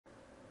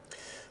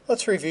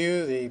Let's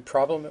review the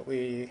problem that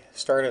we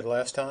started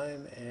last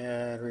time,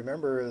 and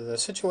remember the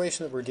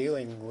situation that we're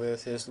dealing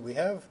with is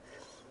that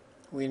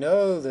we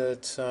know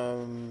that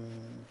some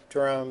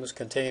drums,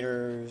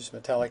 containers,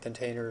 metallic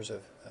containers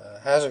of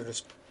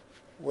hazardous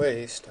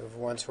waste of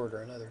one sort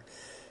or another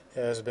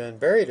has been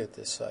buried at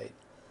this site.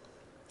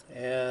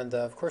 And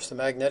of course the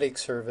magnetic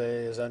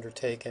survey is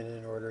undertaken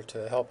in order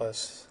to help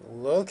us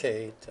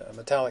locate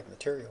metallic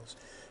materials,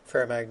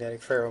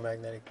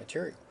 ferromagnetic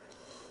material.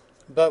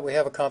 But we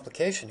have a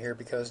complication here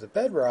because the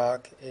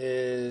bedrock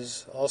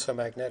is also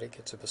magnetic.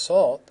 It's a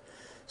basalt,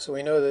 so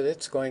we know that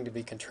it's going to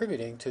be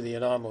contributing to the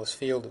anomalous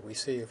field that we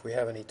see if we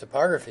have any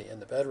topography in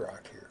the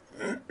bedrock here.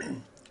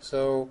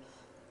 So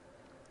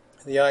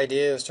the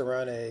idea is to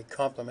run a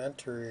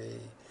complementary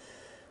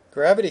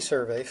gravity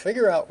survey,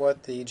 figure out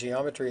what the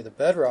geometry of the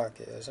bedrock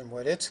is and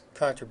what its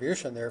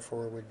contribution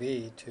therefore would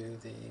be to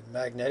the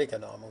magnetic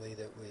anomaly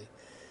that we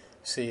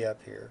see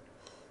up here.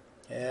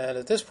 And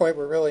at this point,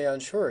 we're really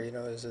unsure.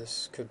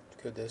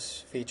 Could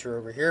this feature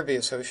over here be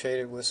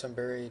associated with some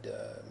buried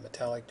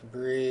metallic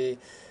debris?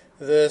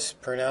 This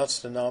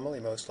pronounced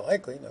anomaly, most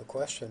likely, no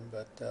question,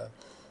 but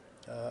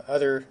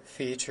other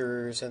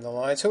features in the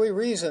line. So we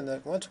reason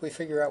that once we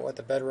figure out what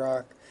the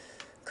bedrock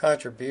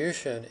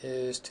contribution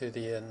is to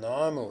the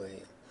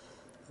anomaly,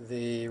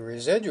 the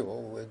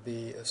residual would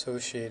be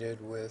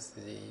associated with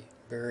the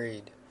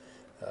buried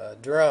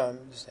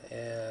drums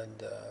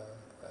and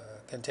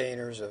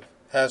containers of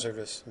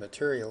hazardous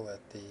material at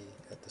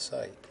the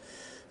site.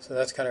 So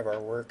that's kind of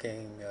our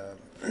working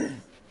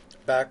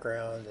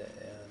background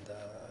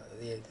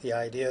and the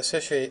idea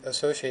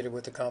associated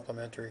with the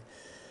complementary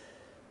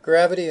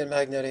gravity and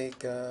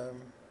magnetic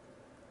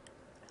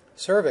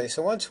survey.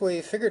 So once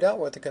we figured out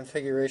what the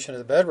configuration of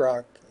the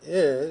bedrock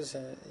is,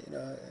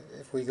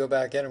 if we go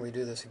back in and we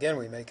do this again,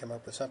 we may come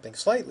up with something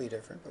slightly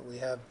different, but we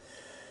have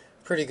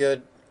pretty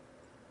good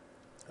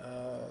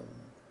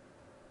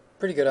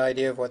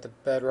idea of what the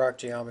bedrock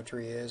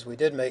geometry is. We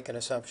did make an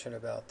assumption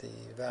about the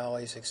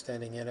valleys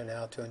extending in and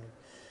out to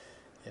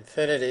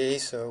infinity,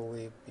 so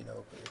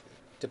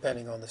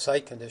depending on the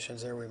site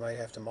conditions there, we might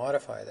have to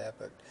modify that.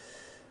 But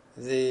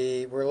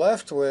we're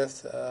left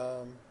with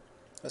a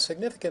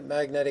significant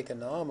magnetic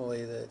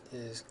anomaly that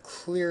is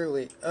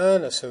clearly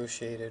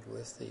unassociated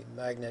with the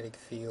magnetic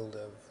field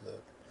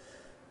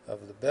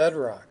of the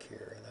bedrock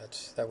here, and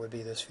that would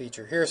be this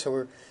feature here. So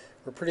we're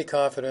pretty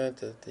confident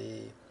that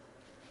the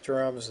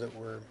drums that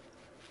were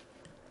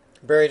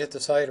buried at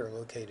the site are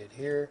located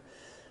here,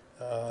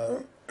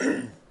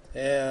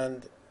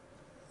 and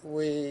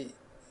we're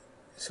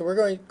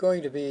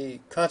going to be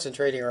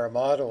concentrating our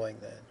modeling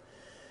then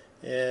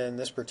in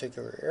this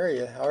particular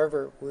area.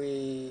 However,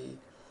 we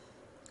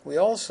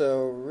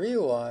also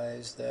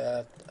realize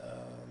that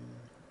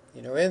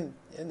in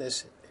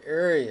this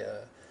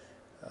area,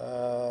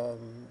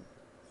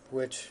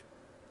 which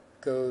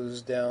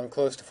goes down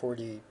close to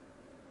 40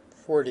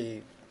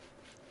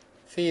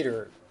 feet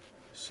or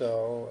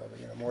so,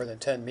 more than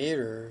 10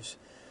 meters,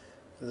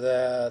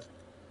 that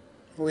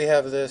we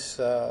have this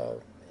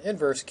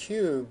inverse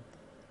cube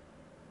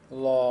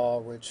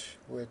law, which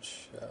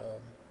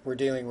we're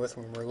dealing with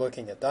when we're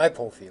looking at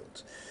dipole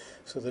fields.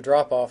 So the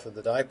drop-off of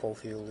the dipole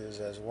field is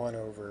as 1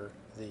 over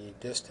the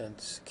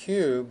distance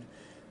cubed.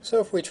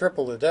 So if we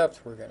triple the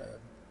depth, we're going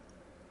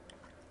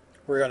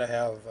to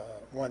have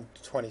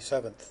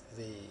 1/27th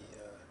the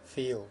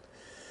field.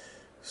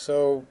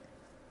 So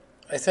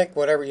I think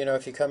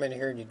if you come in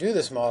here and you do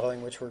this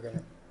modeling, which we're going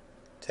to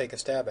take a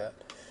stab at,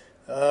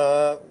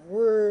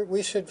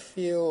 we should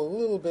feel a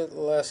little bit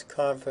less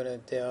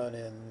confident down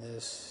in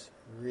this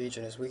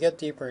region. As we get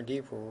deeper and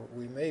deeper,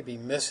 we may be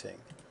missing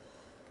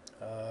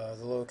the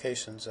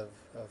locations of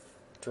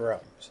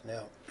drums.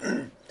 Now,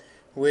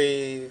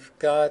 we've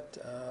got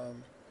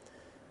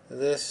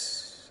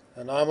this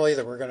anomaly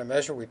that we're going to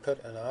measure. We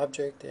put an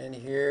object in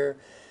here.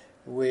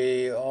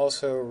 We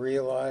also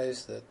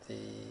realize that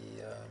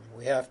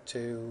we have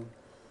to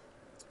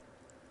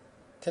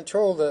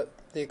control the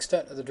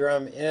extent of the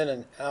drum in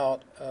and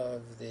out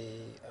of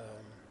the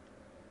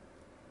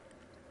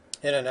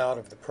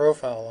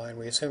profile line.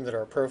 We assume that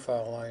our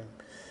profile line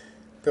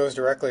goes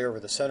directly over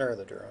the center of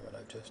the drum, and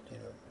I've just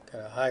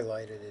kind of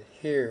highlighted it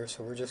here.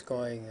 So we're just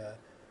going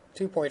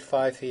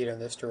 2.5 feet in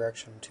this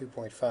direction,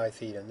 2.5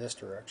 feet in this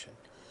direction,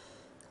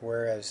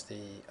 whereas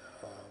the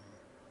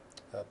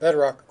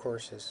bedrock, of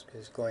course,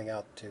 is going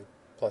out to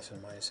plus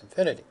and minus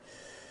infinity.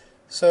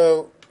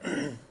 So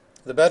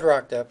the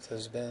bedrock depth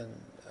has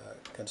been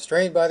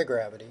constrained by the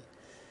gravity,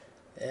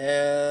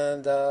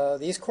 and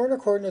these corner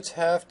coordinates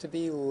have to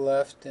be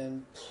left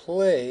in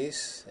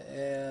place,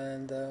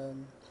 and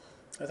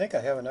I think I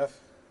have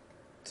enough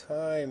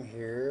time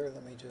here.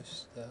 Let me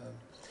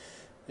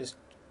just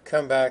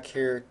come back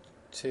here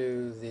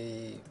to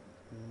the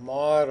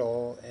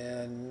model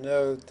and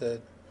note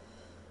that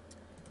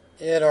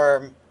in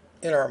our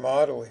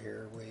model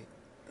here,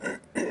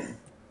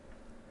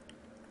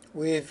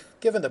 we've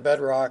given the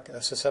bedrock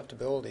a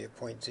susceptibility of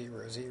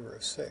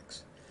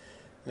 0.006.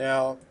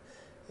 Now,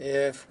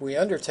 if we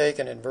undertake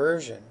an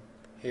inversion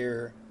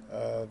here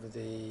of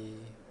the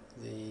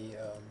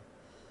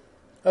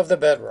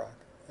bedrock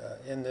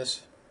in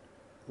this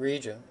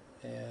region,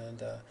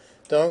 and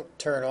don't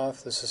turn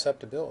off the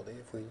susceptibility.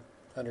 If we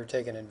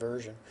undertake an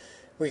inversion,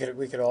 we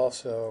could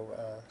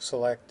also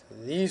select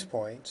these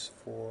points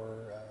for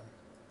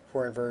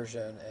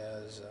inversion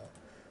as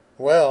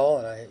well,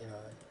 and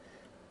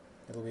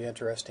it'll be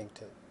interesting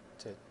to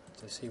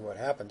see what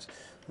happens.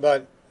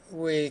 But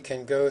we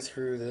can go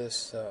through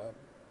this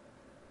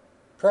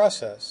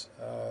process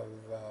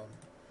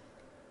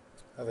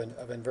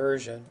of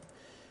inversion,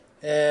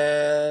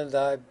 and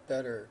I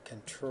better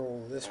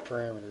control this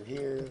parameter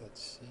here.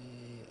 Let's see,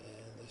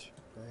 and this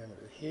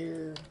parameter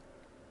here,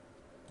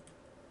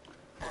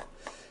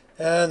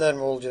 and then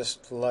we'll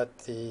just let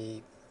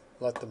the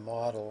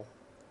model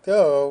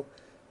go,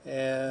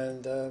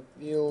 and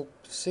you'll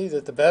see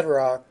that the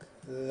bedrock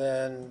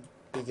then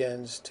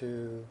begins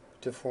to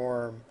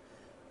deform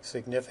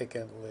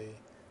significantly,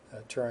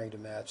 trying to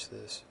match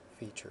this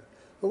feature.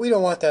 But we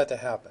don't want that to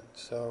happen.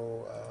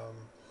 So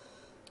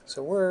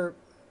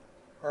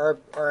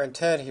our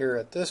intent here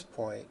at this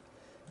point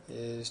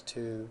is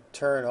to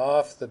turn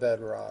off the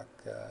bedrock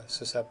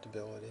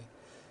susceptibility.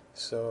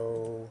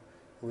 So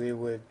we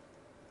would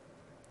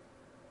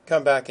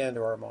come back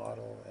into our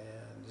model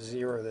and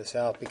zero this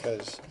out,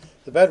 because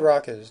the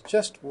bedrock is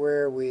just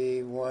where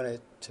we want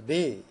it to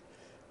be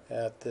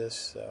at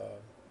this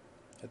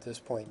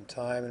point in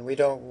time, and we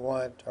don't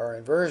want our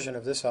inversion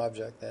of this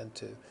object then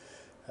to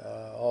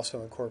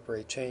also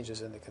incorporate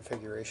changes in the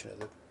configuration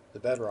of the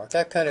bedrock.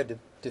 That kind of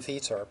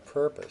defeats our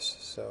purpose.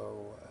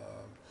 So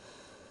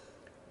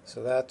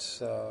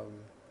that's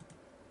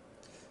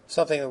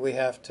something that we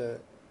have to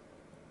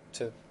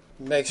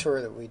make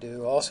sure that we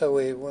do. Also,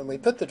 when we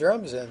put the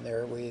drums in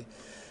there,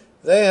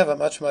 they have a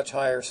much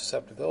higher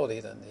susceptibility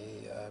than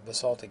the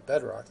basaltic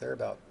bedrock. They're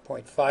about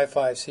 0.55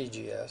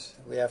 CGS.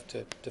 We have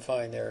to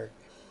define their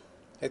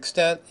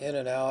extent in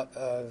and out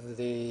of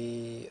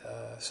the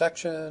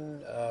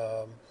section,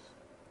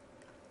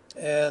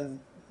 and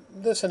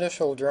this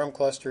initial drum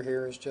cluster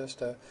here is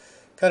just a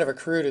kind of a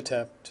crude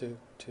attempt to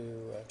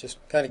just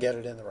kind of get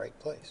it in the right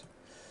place.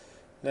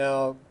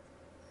 Now,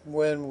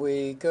 when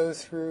we go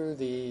through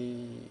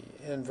the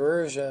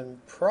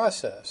inversion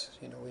process,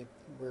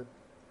 we're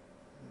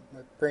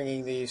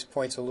bringing these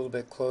points a little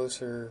bit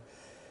closer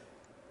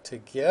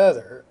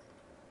together.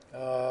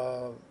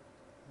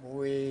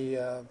 We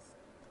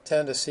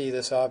tend to see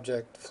this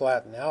object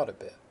flatten out a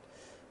bit,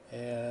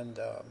 and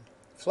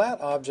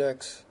flat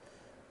objects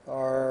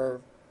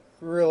are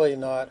really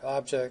not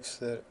objects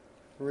that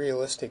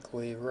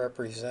realistically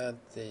represent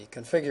the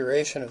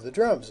configuration of the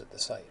drums at the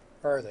site,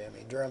 are they? I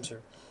mean,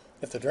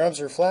 if the drums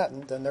are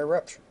flattened, then they're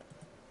ruptured.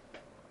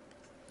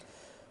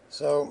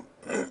 So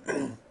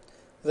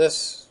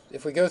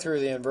if we go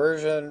through the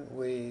inversion,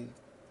 we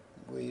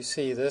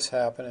see this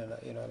happen, and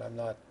I'm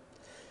not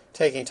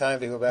taking time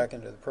to go back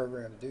into the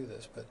program to do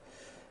this, but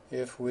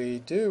if we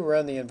do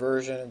run the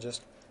inversion and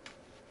just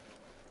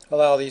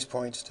allow these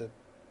points to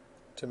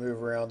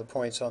move around the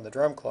points on the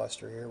drum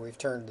cluster here, we've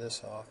turned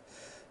this off.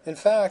 In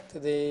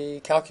fact, the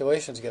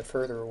calculations get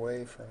further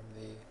away from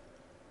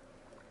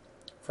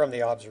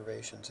the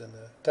observations, and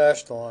the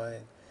dashed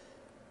line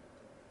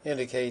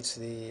indicates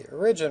the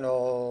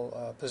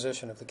original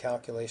position of the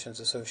calculations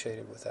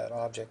associated with that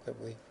object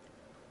that we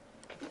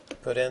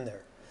put in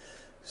there.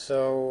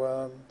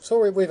 So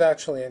we've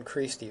actually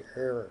increased the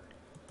error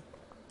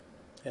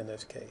in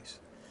this case.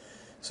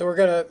 So we're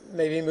going to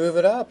maybe move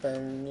it up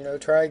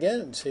and try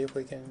again and see if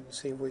we can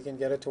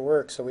get it to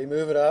work. So we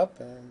move it up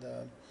and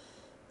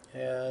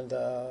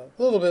a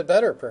little bit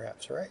better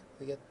perhaps, right?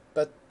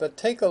 But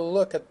take a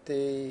look at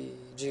the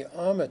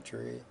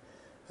geometry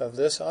of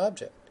this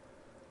object.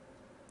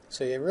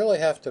 So you really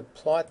have to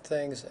plot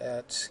things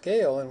at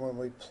scale, and when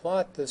we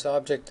plot this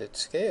object at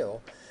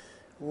scale,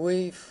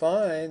 we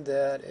find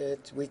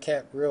that we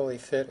can't really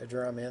fit a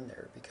drum in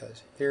there,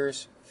 because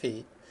here's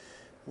feet.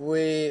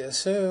 We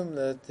assume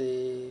that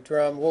the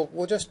drum,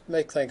 we'll just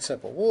make things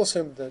simple. We'll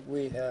assume that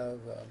we have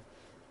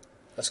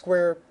a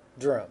square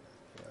drum,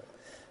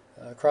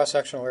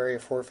 cross-sectional area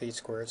 4 feet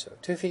squared, so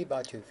 2 feet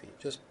by 2 feet.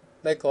 Just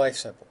make life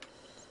simple.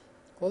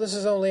 Well, this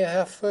is only a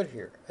 ½ foot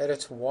here at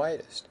its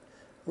widest.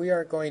 We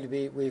aren't going to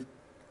be, we've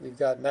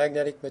got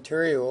magnetic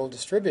material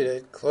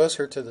distributed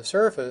closer to the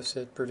surface.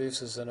 It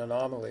produces an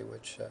anomaly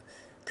which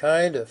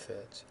kind of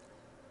fits.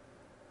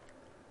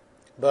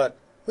 But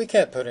we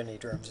can't put any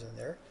drums in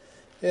there.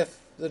 If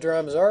the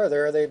drums are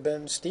there, they've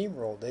been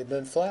steamrolled, they've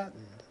been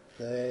flattened,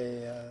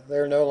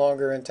 they're no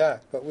longer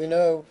intact. But we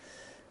know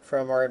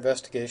from our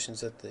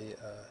investigations at the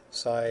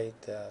site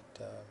that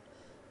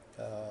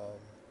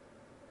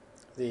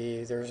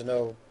there's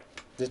no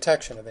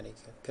detection of any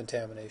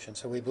contamination,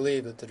 so we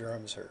believe that the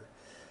drums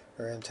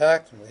are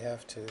intact, and we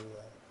have to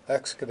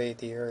excavate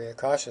the area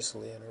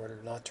cautiously in order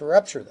not to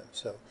rupture them.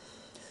 So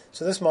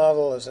this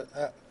model is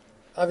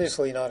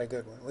obviously not a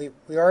good one.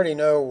 We already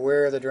know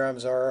where the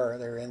drums are.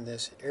 They're in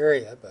this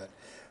area, but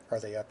are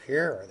they up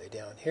here? Are they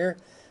down here?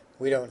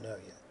 We don't know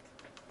yet.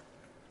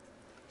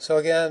 So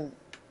again,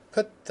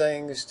 plot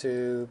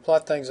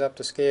things up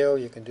to scale.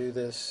 You can do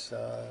this,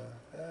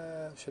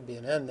 should be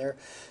an N there.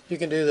 You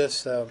can do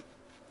this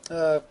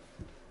as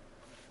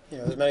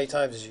many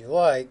times as you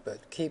like,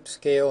 but keep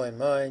scale in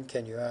mind.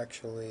 Can you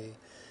actually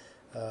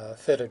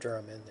fit a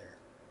drum in there?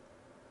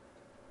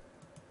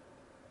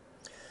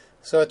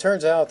 So it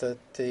turns out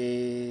that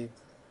the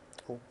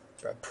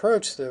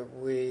approach that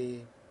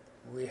we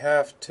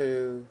have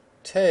to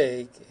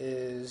take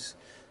is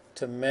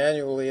to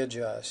manually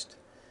adjust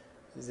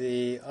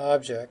the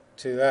object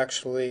to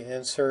actually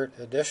insert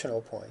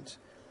additional points.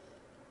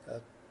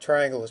 A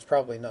triangle is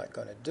probably not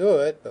going to do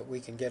it, but we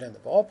can get in the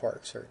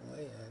ballpark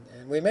certainly,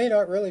 and we may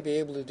not really be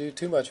able to do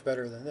too much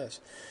better than this.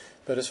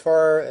 But as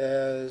far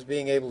as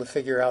being able to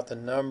figure out the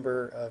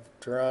number of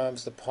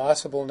drums, the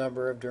possible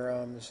number of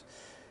drums,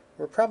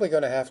 we're probably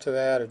going to have to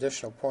add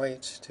additional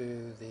points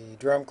to the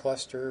drum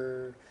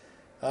cluster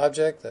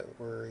object that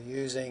we're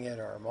using in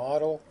our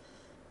model.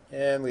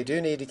 And we do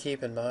need to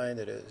keep in mind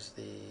that as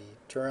the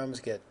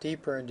drums get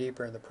deeper and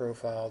deeper in the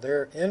profile,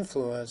 their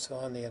influence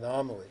on the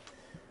anomaly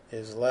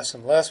is less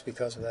and less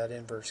because of that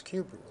inverse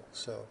cube rule.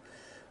 So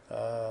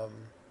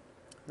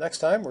next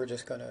time we're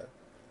just going to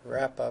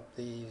wrap up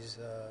these,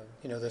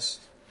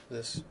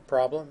 this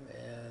problem,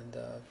 and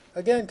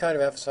again kind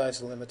of emphasize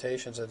the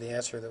limitations of the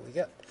answer that we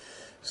get.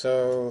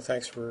 So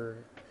thanks for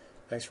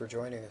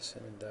joining us,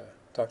 and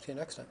talk to you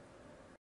next time.